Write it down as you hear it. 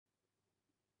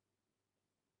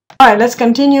Alright, let's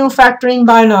continue factoring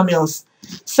binomials.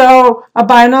 So a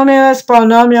binomial is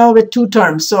polynomial with two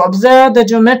terms. So observe the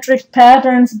geometric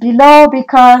patterns below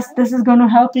because this is going to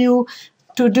help you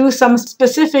to do some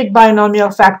specific binomial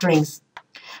factorings.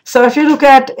 So if you look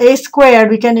at a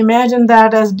squared, we can imagine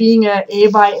that as being a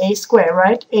by a square,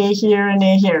 right? A here and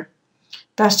a here.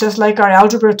 That's just like our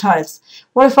algebra tiles.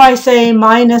 What if I say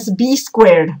minus b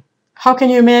squared? How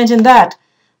can you imagine that?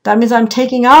 That means I'm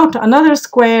taking out another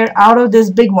square out of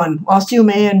this big one. I'll assume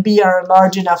a and b are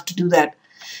large enough to do that.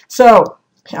 So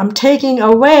I'm taking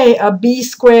away a b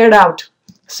squared out.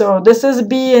 So this is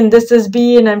b and this is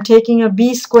b, and I'm taking a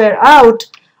b squared out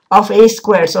of a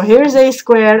squared. So here's a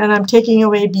squared and I'm taking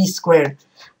away b squared.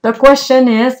 The question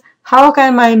is, how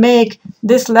can I make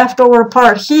this leftover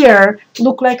part here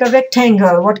look like a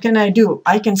rectangle? What can I do?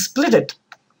 I can split it.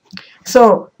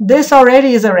 So this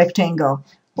already is a rectangle.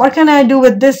 What can I do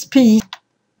with this piece?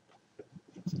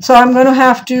 So I'm going to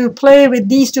have to play with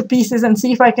these two pieces and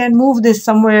see if I can move this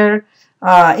somewhere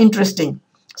interesting.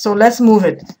 So let's move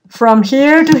it. From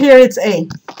here to here it's A.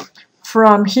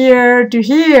 From here to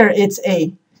here it's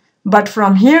A. But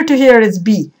from here to here it's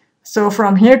B. So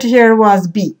from here to here was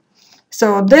B.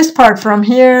 So this part from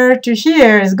here to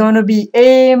here is going to be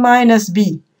A minus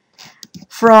B.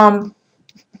 From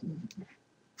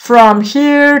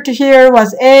here to here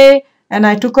was A, and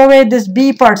I took away this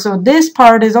B part. So this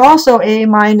part is also A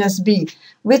minus B,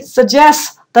 which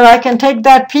suggests that I can take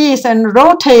that piece and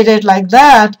rotate it like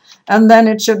that, and then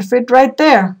it should fit right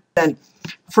there. Then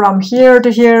from here to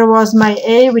here was my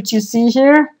A, which you see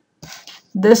here.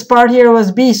 This part here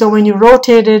was B, so when you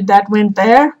rotate it, that went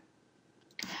there.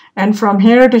 And from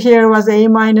here to here was A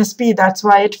minus B. That's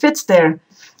why it fits there.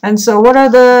 And so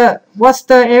what's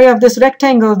the area of this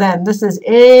rectangle then? This is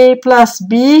A plus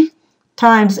B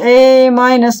times A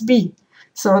minus B.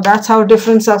 So that's how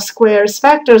difference of squares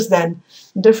factors then.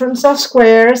 Difference of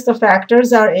squares, the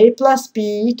factors are A plus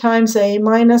B times A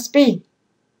minus B.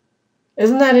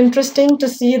 Isn't that interesting to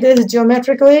see this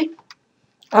geometrically?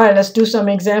 Alright, let's do some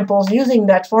examples using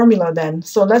that formula then.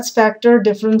 So let's factor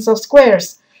difference of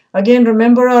squares. Again,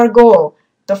 remember our goal.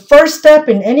 The first step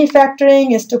in any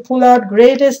factoring is to pull out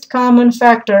greatest common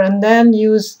factor and then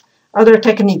use other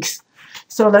techniques.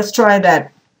 So let's try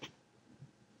that.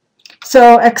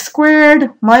 So x squared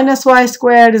minus y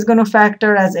squared is going to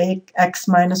factor as x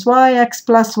minus y, x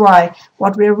plus y.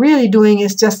 What we're really doing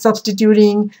is just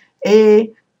substituting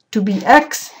a to be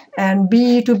x and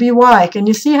b to be y. Can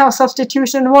you see how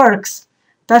substitution works?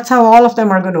 That's how all of them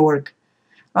are going to work.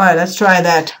 All right, let's try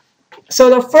that. So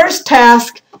the first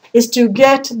task is to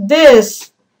get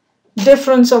this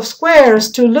difference of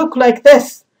squares to look like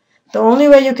this. The only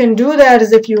way you can do that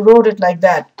is if you wrote it like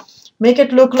that. Make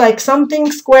it look like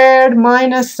something squared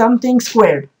minus something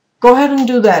squared. Go ahead and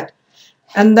do that.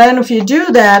 And then if you do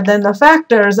that, then the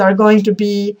factors are going to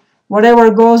be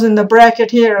whatever goes in the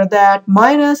bracket here, that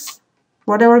minus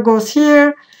whatever goes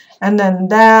here, and then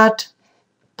that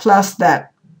plus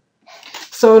that.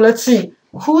 So let's see.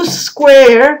 Whose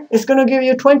square is going to give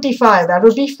you 25? That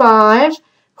would be 5.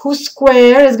 Whose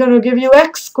square is going to give you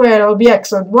x squared? That will be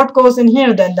x. So what goes in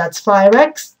here then? That's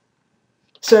 5x.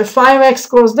 So if 5x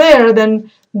goes there,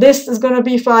 then this is going to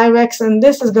be 5x and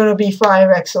this is going to be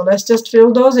 5x. So let's just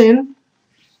fill those in.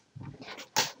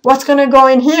 What's going to go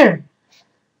in here?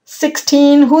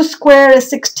 16. Whose square is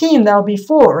 16? That will be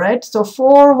 4, right? So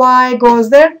 4y goes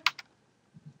there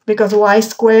because y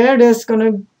squared is going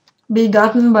to be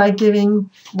gotten by giving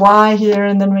y here,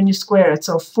 and then when you square it.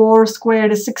 So 4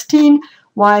 squared is 16,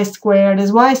 y squared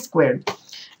is y squared.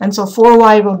 And so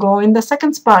 4y will go in the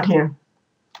second spot here.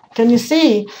 Can you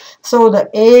see? So the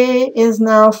a is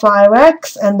now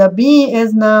 5x and the b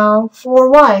is now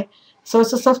 4y. So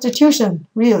it's a substitution,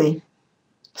 really.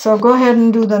 So go ahead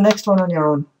and do the next one on your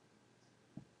own.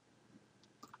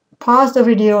 Pause the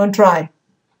video and try.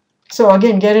 So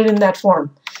again, get it in that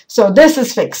form. So this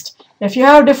is fixed. If you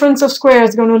have difference of squares,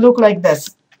 it's going to look like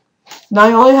this.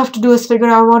 Now all you have to do is figure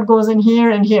out what goes in here,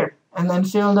 and then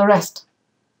fill the rest.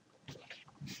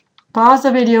 Pause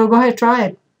the video, go ahead, try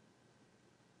it.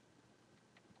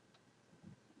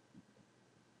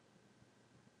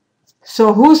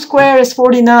 So whose square is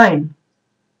 49?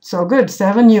 So good,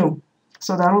 7u.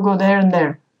 So that will go there and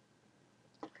there.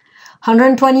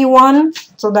 121,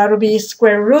 so that will be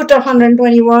square root of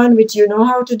 121, which you know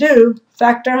how to do.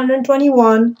 Factor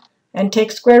 121. And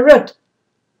take square root.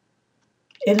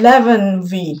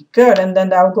 11v. Good. And then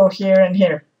that will go here and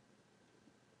here.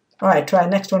 Alright, try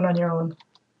next one on your own.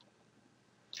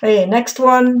 Hey, next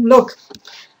one. Look,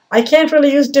 I can't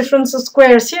really use difference of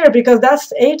squares here because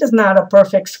that's 8 is not a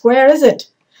perfect square, is it?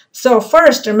 So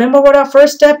first, remember what our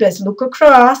first step is. Look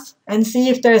across and see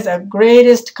if there's a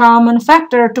greatest common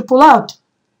factor to pull out.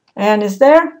 And is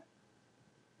there?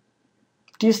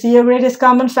 Do you see a greatest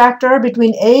common factor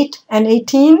between 8 and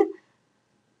 18?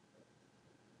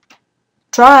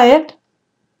 Try it.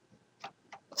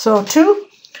 So 2.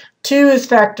 2 is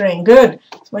factoring. Good.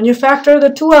 When you factor the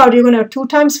 2 out, you're going to have 2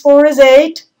 times 4 is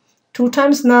 8. 2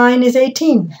 times 9 is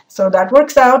 18. So that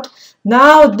works out.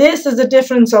 Now this is the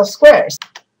difference of squares.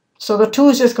 So the 2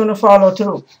 is just going to follow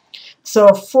through. So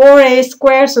 4a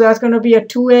squared, so that's going to be a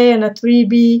 2a and a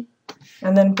 3b,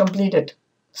 and then complete it.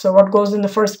 So what goes in the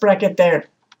first bracket there?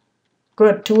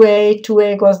 Good.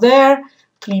 2a goes there.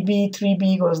 3b,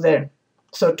 3b goes there.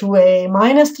 So 2a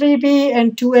minus 3b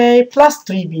and 2a plus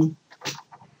 3b.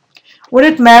 Would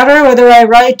it matter whether I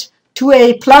write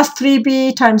 2a plus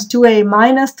 3b times 2a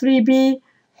minus 3b?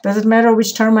 Does it matter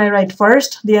which term I write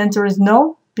first? The answer is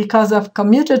no, because of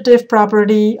commutative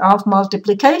property of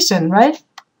multiplication, right?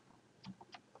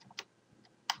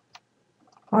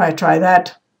 All right, try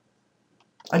that.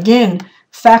 Again,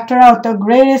 factor out the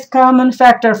greatest common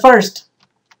factor first.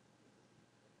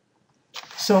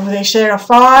 So they share a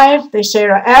 5, they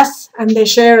share a s, and they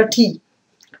share a t.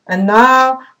 And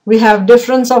now we have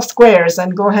difference of squares,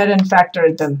 and go ahead and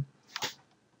factor them.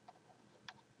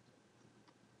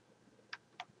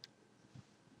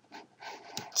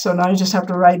 So now you just have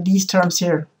to write these terms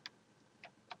here.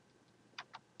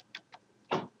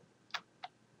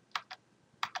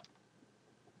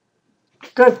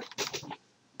 Good.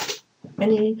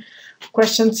 Any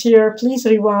questions here? Please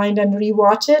rewind and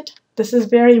rewatch it. This is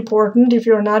very important. If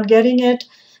you're not getting it,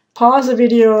 pause the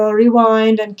video,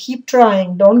 rewind, and keep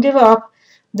trying. Don't give up.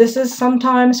 This is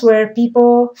sometimes where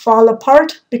people fall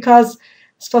apart, because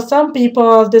for some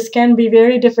people this can be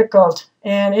very difficult.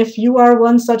 And if you are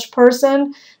one such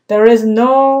person, there is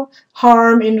no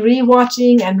harm in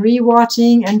rewatching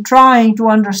and trying to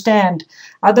understand.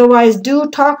 Otherwise, do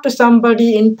talk to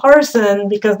somebody in person,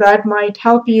 because that might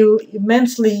help you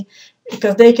immensely,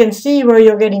 because they can see where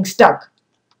you're getting stuck.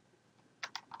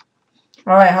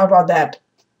 All right, how about that?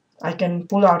 I can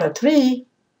pull out a 3.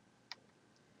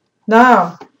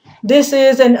 Now, this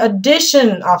is an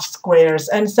addition of squares,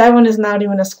 and 7 is not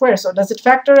even a square. So does it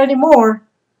factor anymore?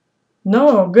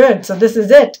 No, good. So this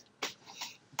is it.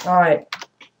 All right,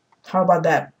 how about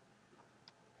that?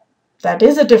 That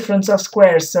is a difference of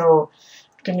squares. So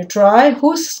can you try?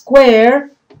 Whose square?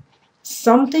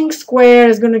 Something square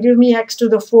is going to give me x to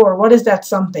the 4. What is that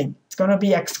something? It's going to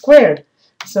be x squared.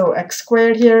 So x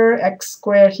squared here, x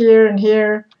squared here and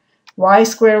here. Y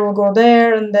squared will go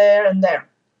there and there and there.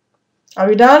 Are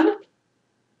we done?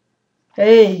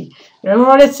 Hey, remember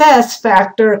what it says?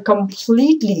 Factor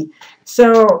completely.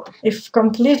 So if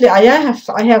completely, I have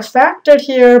factored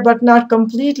here, but not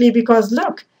completely, because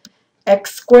look,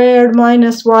 x squared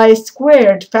minus y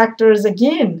squared factors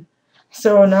again.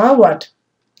 So now what?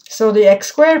 So the x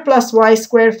squared plus y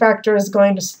squared factor is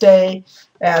going to stay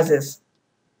as is.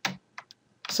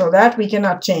 So that we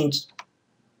cannot change,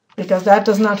 because that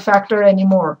does not factor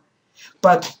anymore.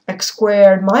 But x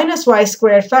squared minus y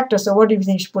squared factor, so what do you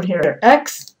think you should put here?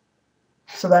 X.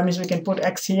 So that means we can put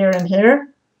x here and here.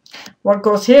 What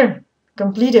goes here?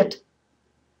 Complete it.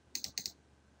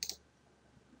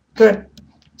 Good.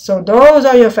 So those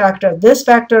are your factors. This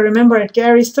factor, remember, it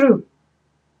carries through.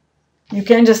 You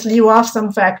can just leave off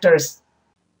some factors.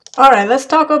 All right, let's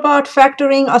talk about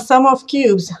factoring a sum of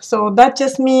cubes. So that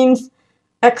just means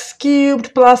x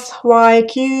cubed plus y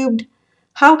cubed.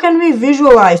 How can we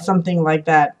visualize something like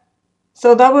that?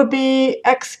 So that would be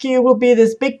x cubed will be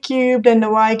this big cube, and the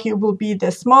y cube will be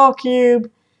this small cube.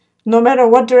 No matter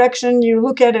what direction you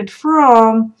look at it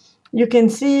from, you can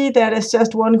see that it's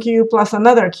just one cube plus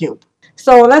another cube.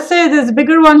 So let's say this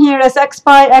bigger one here is x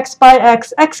by x by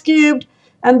x, x cubed,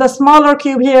 and the smaller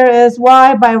cube here is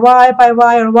y by y by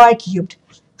y, or y cubed.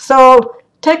 So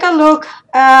take a look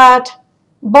at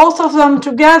both of them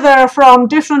together from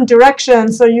different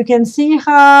directions, so you can see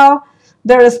how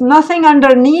there is nothing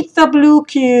underneath the blue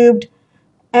cubed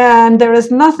and there is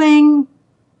nothing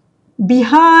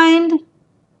behind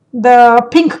the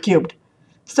pink cubed.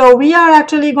 So we are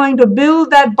actually going to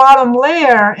build that bottom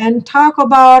layer and talk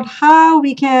about how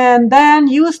we can then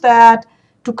use that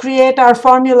to create our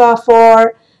formula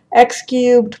for x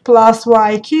cubed plus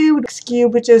y cubed. X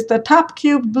cubed, which is the top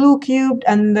cubed, blue cubed,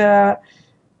 and the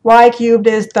y cubed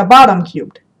is the bottom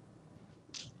cubed.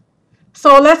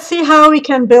 So let's see how we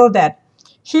can build that.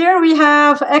 Here we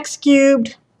have x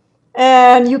cubed,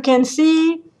 and you can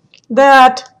see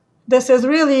that this is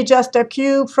really just a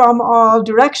cube from all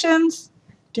directions.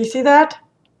 Do you see that?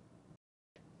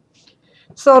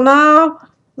 So now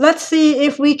let's see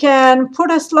if we can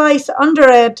put a slice under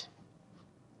it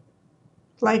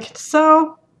like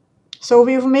so. So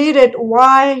we've made it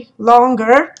y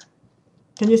longer.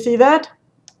 Can you see that?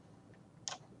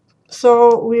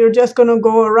 So we're just going to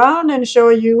go around and show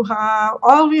you how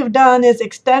all we've done is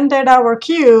extended our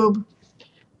cube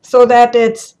so that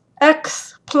it's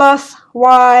x plus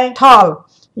y tall.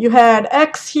 You had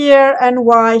x here and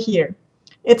y here.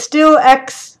 It's still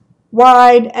x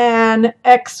wide and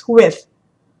x width.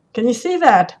 Can you see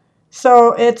that?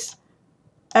 So it's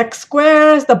x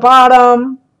squared is the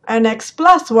bottom and x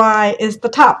plus y is the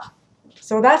top.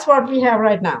 So that's what we have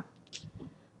right now.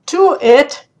 To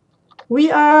it,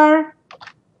 we are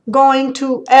going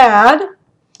to add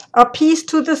a piece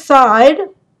to the side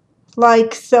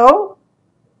like so.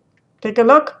 Take a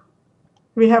look.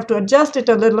 We have to adjust it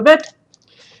a little bit.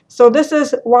 So this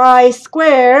is y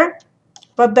squared,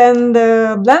 but then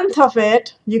the length of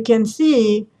it, you can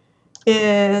see,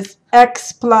 is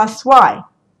x plus y.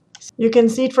 You can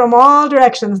see it from all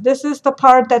directions. This is the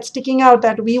part that's sticking out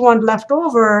that we want left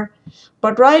over.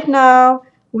 But right now,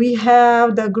 we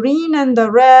have the green and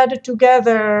the red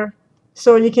together.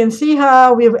 So you can see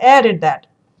how we've added that.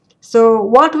 So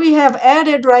what we have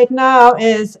added right now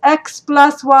is x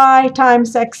plus y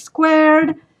times x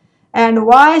squared and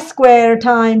y squared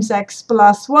times x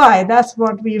plus y. That's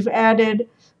what we've added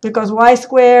because y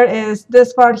squared is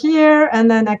this part here, and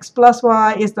then x plus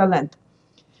y is the length.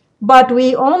 But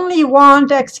we only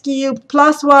want x cubed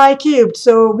plus y cubed,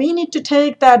 so we need to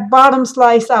take that bottom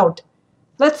slice out.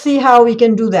 Let's see how we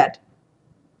can do that.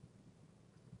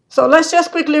 So let's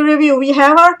just quickly review. We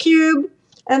have our cube,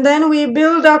 and then we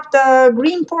build up the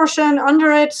green portion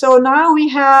under it. So now we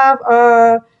have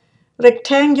a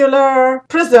rectangular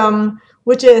prism,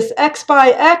 which is x by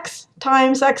x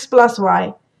times x plus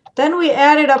y. Then we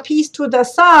added a piece to the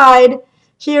side.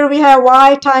 Here we have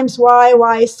y times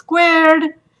y squared.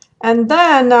 And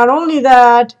then not only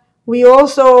that, we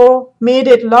also made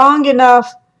it long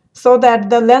enough so that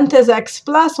the length is x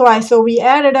plus y. So we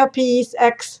added a piece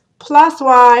x plus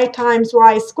y times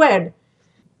y squared.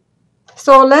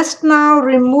 So let's now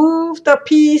remove the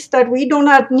piece that we do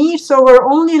not need. So we're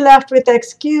only left with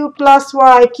x cubed plus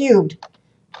y cubed.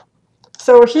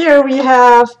 So here we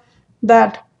have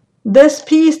that this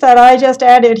piece that I just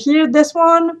added here, this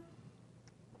one,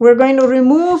 we're going to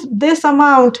remove this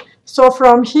amount. So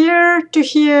from here to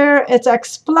here, it's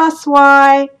x plus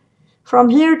y. From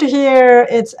here to here,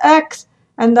 it's x.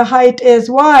 And the height is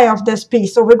y of this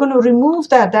piece. So we're going to remove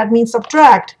that. That means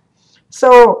subtract.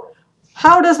 So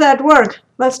how does that work?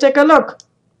 Let's take a look.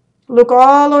 Look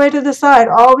all the way to the side.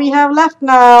 All we have left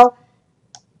now,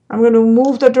 I'm going to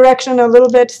move the direction a little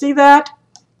bit. See that?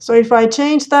 So if I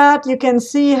change that, you can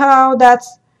see how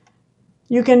that's,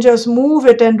 you can just move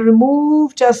it and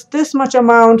remove just this much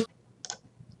amount.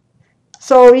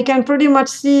 So we can pretty much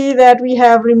see that we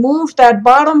have removed that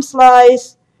bottom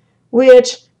slice,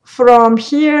 which from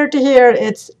here to here,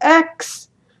 it's x.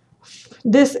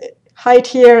 This height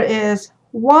here is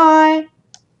y.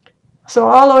 So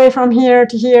all the way from here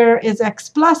to here is x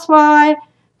plus y.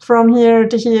 From here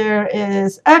to here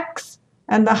is x.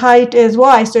 And the height is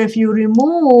y. So if you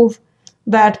remove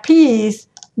that piece,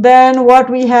 then what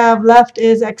we have left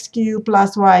is x cubed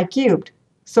plus y cubed.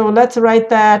 So let's write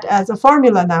that as a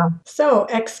formula now. So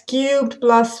x cubed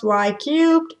plus y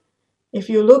cubed, if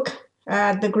you look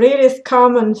at the greatest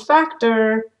common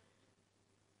factor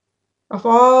of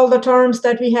all the terms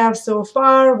that we have so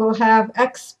far, we'll have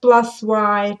x plus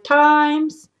y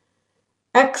times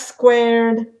x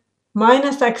squared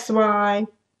minus xy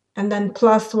and then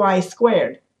plus y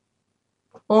squared.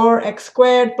 Or x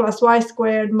squared plus y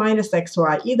squared minus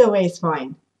xy. Either way is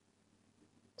fine.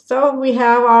 So we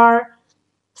have our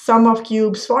sum of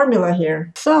cubes formula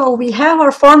here. So we have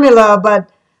our formula, but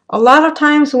a lot of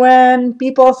times when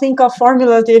people think of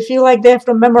formulas, they feel like they have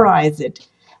to memorize it.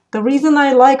 The reason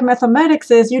I like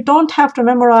mathematics is you don't have to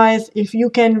memorize if you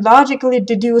can logically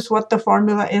deduce what the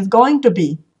formula is going to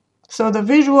be. So the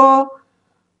visual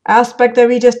aspect that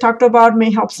we just talked about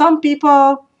may help some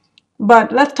people,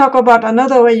 but let's talk about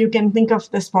another way you can think of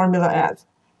this formula as.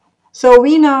 So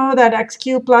we know that x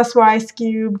cubed plus y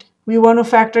cubed, we want to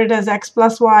factor it as x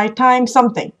plus y times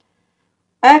something.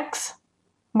 X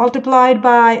multiplied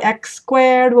by x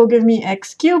squared will give me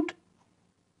x cubed,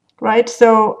 right?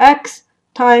 So x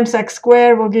times x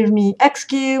squared will give me x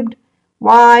cubed.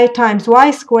 Y times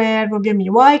y squared will give me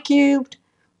y cubed.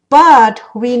 But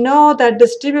we know that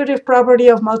distributive property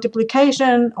of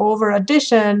multiplication over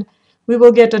addition, we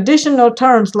will get additional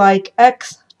terms like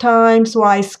x times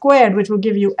y squared, which will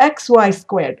give you xy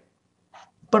squared.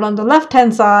 But on the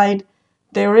left-hand side,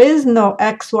 there is no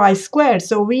xy squared.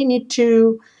 So we need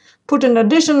to put an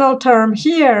additional term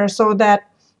here so that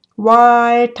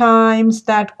y times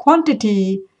that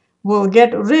quantity will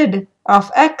get rid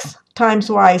of x times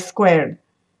y squared.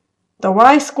 The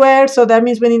y squared, so that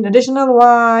means we need additional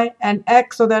y, and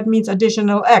x, so that means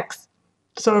additional x.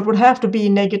 So it would have to be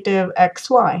negative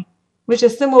xy, which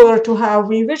is similar to how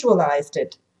we visualized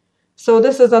it. So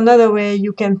this is another way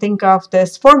you can think of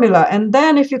this formula. And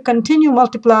then if you continue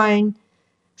multiplying,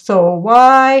 so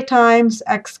y times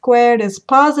x squared is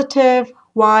positive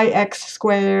yx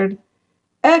squared.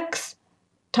 X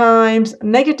times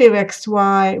negative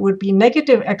xy would be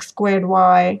negative x squared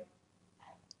y.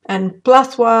 And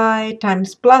plus y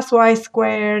times plus y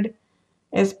squared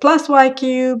is plus y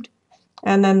cubed.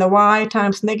 And then the y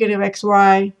times negative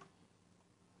xy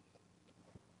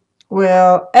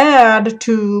will add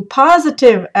to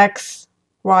positive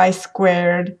xy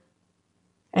squared.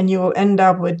 And you will end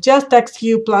up with just x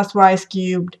cubed plus y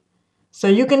cubed. So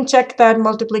you can check that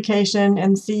multiplication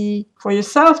and see for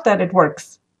yourself that it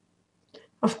works.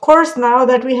 Of course, now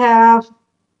that we have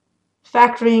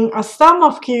factoring a sum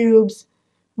of cubes,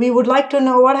 we would like to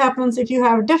know what happens if you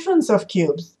have difference of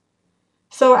cubes.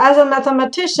 So as a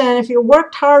mathematician, if you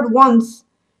worked hard once,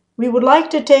 we would like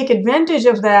to take advantage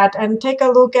of that and take a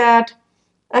look at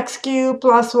x cubed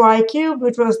plus y cubed,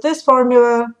 which was this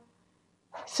formula.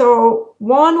 So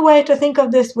one way to think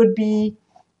of this would be,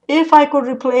 if I could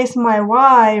replace my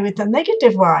y with a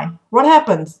negative y, what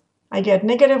happens? I get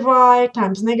negative y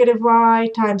times negative y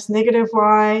times negative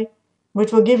y,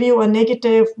 which will give you a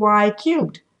negative y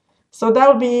cubed. So that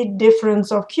would be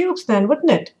difference of cubes then,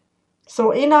 wouldn't it?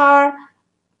 So in our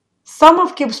sum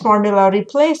of cubes formula,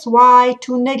 replace y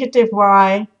to negative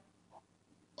y.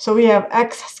 So we have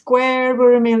x squared will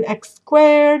remain x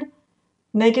squared.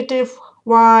 Negative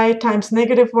y times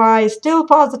negative y is still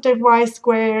positive y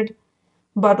squared.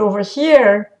 But over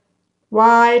here,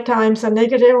 y times a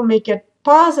negative will make it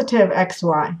positive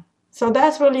xy. So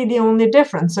that's really the only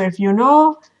difference. So if you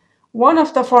know one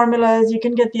of the formulas, you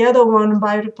can get the other one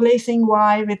by replacing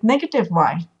y with negative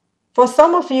y. For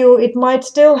some of you, it might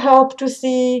still help to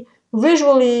see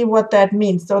visually what that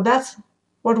means. So that's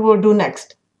what we'll do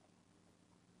next.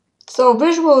 So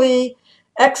visually,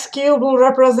 x cubed will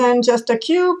represent just a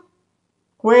cube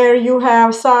where you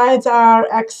have sides are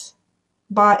x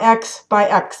by x by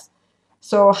x.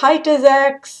 So height is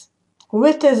x,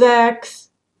 width is x,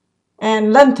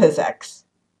 and length is x.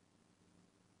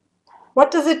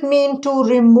 What does it mean to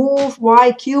remove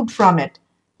y cubed from it?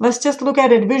 Let's just look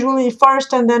at it visually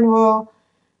first, and then we'll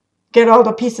get all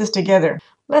the pieces together.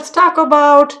 Let's talk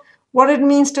about what it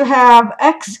means to have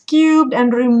x cubed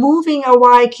and removing a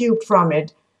y cubed from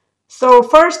it. So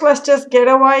first, let's just get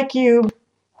a y cubed.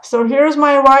 So here's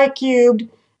my y cubed,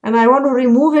 and I want to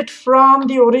remove it from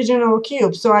the original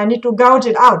cube. So I need to gouge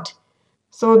it out.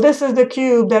 So this is the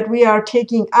cube that we are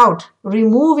taking out,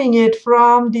 removing it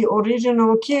from the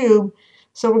original cube.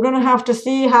 So we're going to have to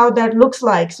see how that looks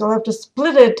like. So we'll have to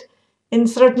split it in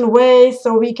certain ways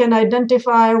so we can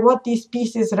identify what these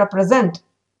pieces represent.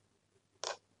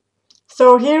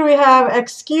 So here we have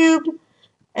x cubed,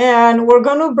 and we're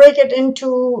going to break it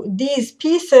into these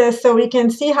pieces so we can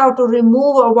see how to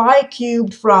remove a y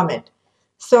cubed from it.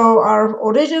 So our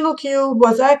original cube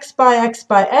was x by x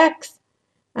by x.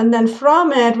 And then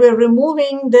from it, we're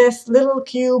removing this little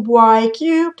cube y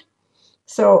cubed.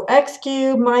 So x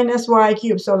cubed minus y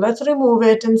cubed. So let's remove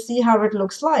it and see how it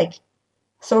looks like.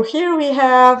 So here we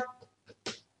have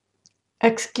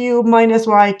x cubed minus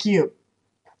y cubed.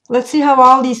 Let's see how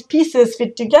all these pieces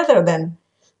fit together then.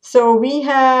 So we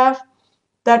have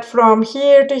that from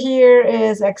here to here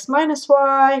is x minus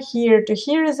y, here to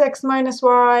here is x minus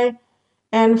y,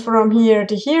 and from here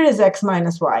to here is x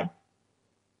minus y.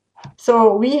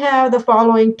 So we have the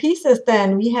following pieces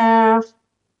then. We have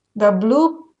the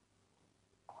blue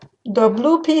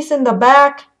piece in the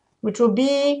back, which will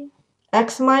be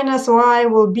x minus y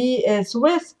will be its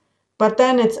width, but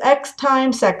then it's x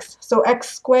times x. So x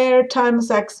squared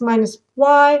times x minus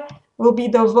y will be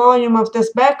the volume of this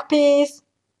back piece.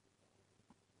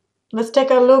 Let's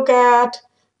take a look at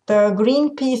the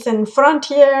green piece in front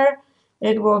here.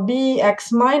 It will be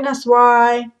x minus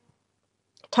y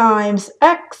times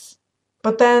x.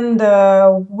 But then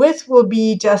the width will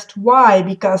be just y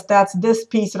because that's this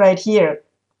piece right here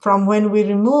from when we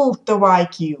removed the y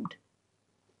cubed.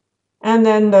 And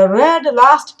then the red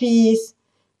last piece,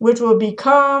 which will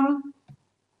become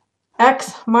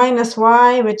x minus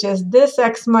y, which is this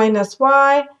x minus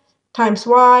y times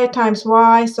y times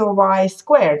y, so y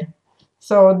squared.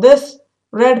 So this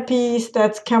red piece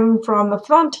that's come from the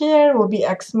front here will be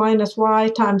x minus y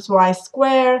times y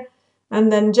squared.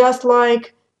 And then just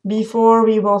like before,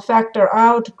 we will factor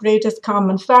out greatest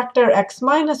common factor, x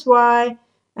minus y,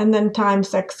 and then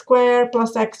times x squared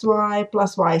plus xy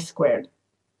plus y squared.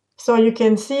 So you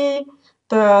can see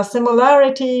the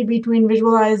similarity between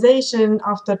visualization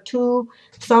of the two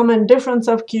sum and difference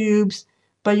of cubes,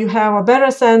 but you have a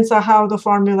better sense of how the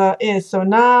formula is. So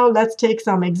now let's take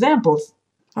some examples.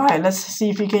 All right, let's see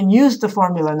if we can use the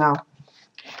formula now.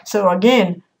 So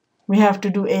again, we have to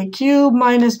do a cubed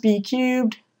minus b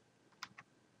cubed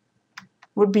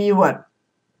would be what?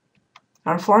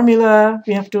 Our formula,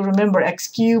 we have to remember x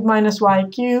cubed minus y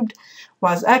cubed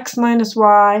was x minus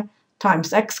y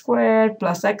times x squared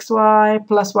plus xy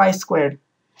plus y squared.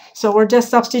 So we're just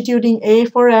substituting a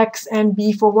for x and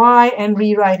b for y and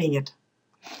rewriting it.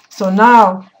 So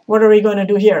now, what are we going to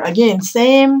do here? Again,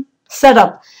 same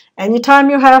setup. Anytime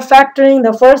you have factoring,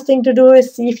 the first thing to do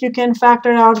is see if you can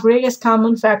factor out greatest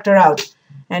common factor out.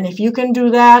 And if you can do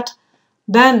that,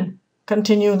 then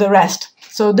continue the rest.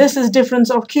 So this is difference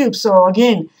of cubes. So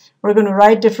again, we're going to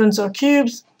write difference of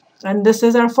cubes, and this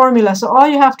is our formula. So all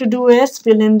you have to do is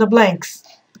fill in the blanks.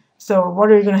 So what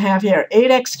are we going to have here?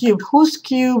 8x cubed. Whose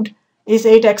cubed is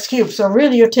 8x cubed? So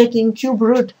really, you're taking cube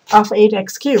root of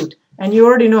 8x cubed. And you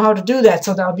already know how to do that,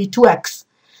 so that'll be 2x.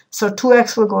 So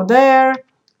 2x will go there,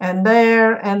 and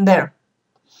there, and there.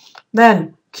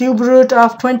 Then cube root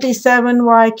of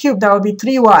 27y cubed, that will be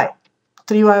 3y.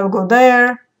 3y will go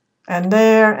there, and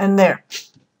there, and there.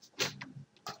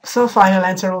 So final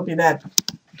answer will be that.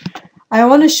 I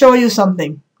want to show you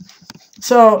something.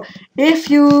 So if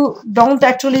you don't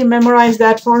actually memorize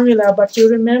that formula, but you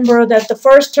remember that the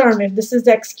first term, if this is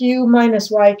x cubed minus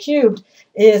y cubed,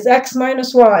 is x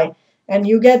minus y, and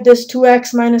you get this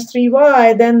 2x minus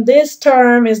 3y, then this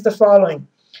term is the following.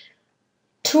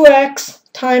 2x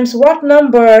times what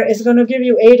number is going to give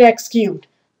you 8x cubed?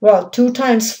 Well, 2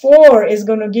 times 4 is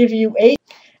going to give you 8,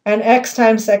 and x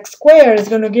times x squared is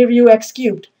going to give you x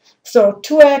cubed. So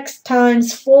 2x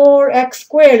times 4x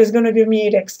squared is going to give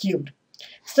me 8x cubed.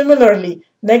 Similarly,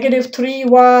 negative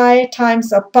 3y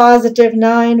times a positive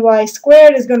 9y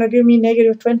squared is going to give me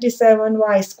negative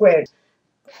 27y squared.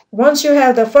 Once you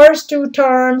have the first two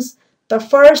terms, the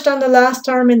first and the last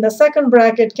term in the second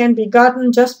bracket can be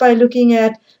gotten just by looking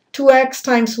at 2x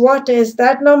times what is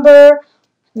that number?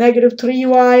 Negative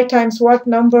 3y times what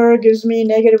number gives me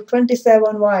negative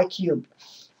 27y cubed.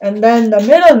 And then the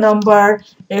middle number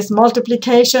is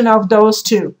multiplication of those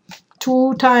two.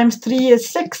 2 times 3 is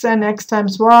 6, and x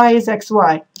times y is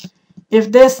xy.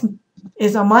 If this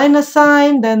is a minus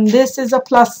sign, then this is a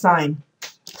plus sign.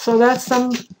 So that's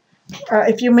some,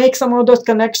 if you make some of those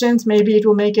connections, maybe it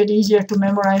will make it easier to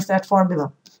memorize that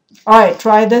formula. All right,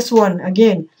 try this one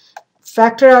again.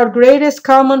 Factor out greatest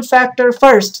common factor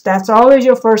first. That's always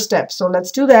your first step. So let's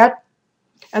do that.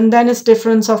 And then it's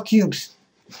difference of cubes.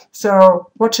 So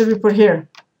what should we put here?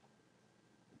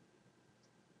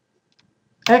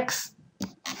 X.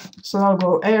 So I'll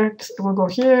go x. We'll go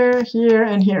here, here,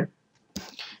 and here.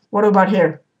 What about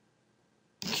here?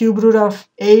 Cube root of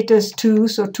 8 is 2,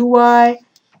 so 2y,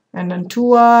 and then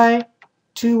 2y,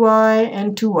 2y,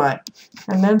 and 2y.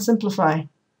 And then simplify.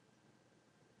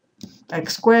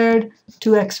 X squared,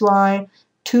 2xy,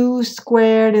 2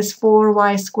 squared is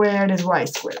 4y squared is y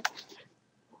squared.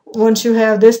 Once you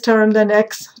have this term, then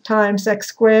x times x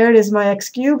squared is my x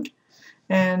cubed.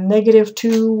 And negative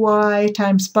 2y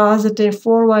times positive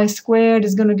 4y squared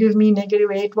is going to give me negative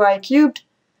 8y cubed.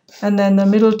 And then the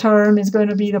middle term is going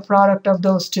to be the product of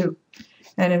those two.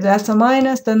 And if that's a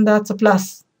minus, then that's a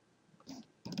plus.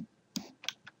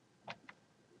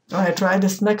 All right, try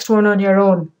this next one on your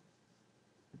own.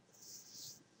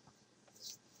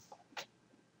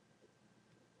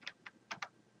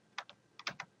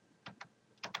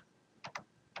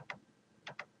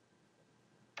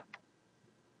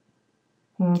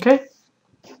 Okay.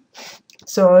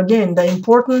 So again, the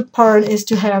important part is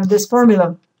to have this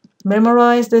formula.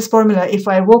 Memorize this formula. If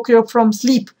I woke you up from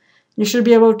sleep, you should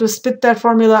be able to spit that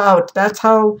formula out. That's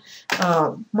how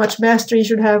much mastery you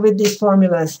should have with these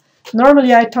formulas.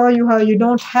 Normally, I tell you how you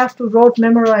don't have to rote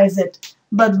memorize it.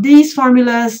 But these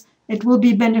formulas, it will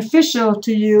be beneficial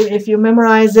to you if you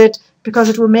memorize it, because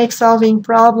it will make solving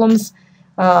problems,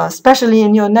 especially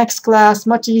in your next class,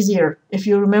 much easier if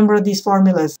you remember these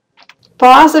formulas.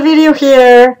 Pause the video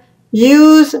here.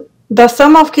 Use the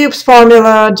sum of cubes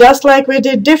formula just like we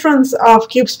did difference of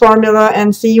cubes formula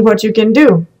and see what you can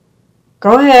do.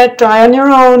 Go ahead, try on your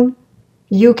own.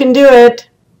 You can do it.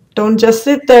 Don't just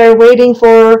sit there waiting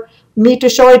for me to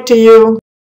show it to you.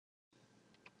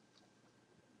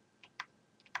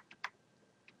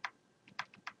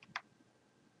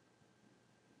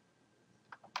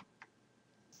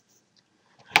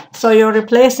 So you're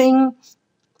replacing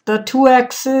the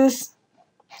 2x's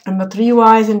and the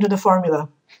 3y's into the formula.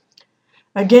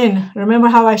 Again, remember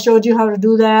how I showed you how to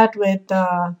do that with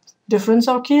difference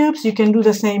of cubes? You can do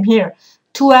the same here.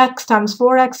 2x times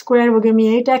 4x squared will give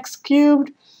me 8x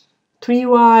cubed.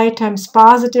 3y times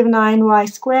positive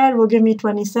 9y squared will give me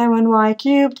 27y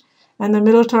cubed. And the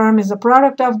middle term is the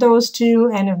product of those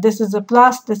two. And if this is a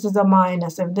plus, this is a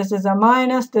minus. If this is a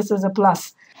minus, this is a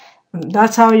plus. And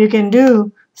that's how you can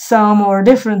do sum or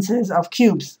differences of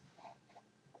cubes.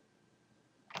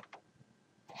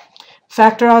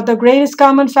 Factor out the greatest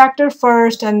common factor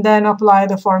first and then apply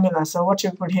the formula. So what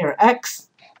you put here? X.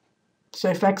 So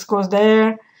if x goes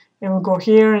there, it will go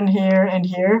here and here and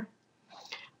here.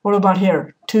 What about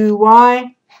here?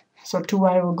 2y. So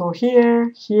 2y will go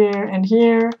here, here, and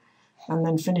here, and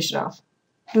then finish it off.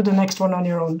 Do the next one on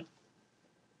your own.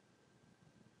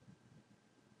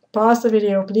 Pause the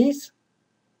video, please.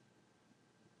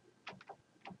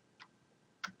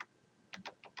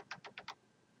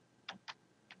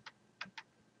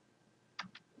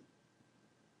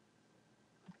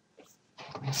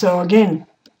 So again,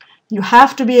 you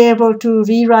have to be able to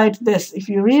rewrite this. If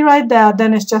you rewrite that,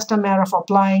 then it's just a matter of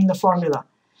applying the formula.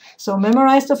 So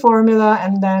memorize the formula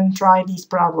and then try these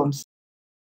problems.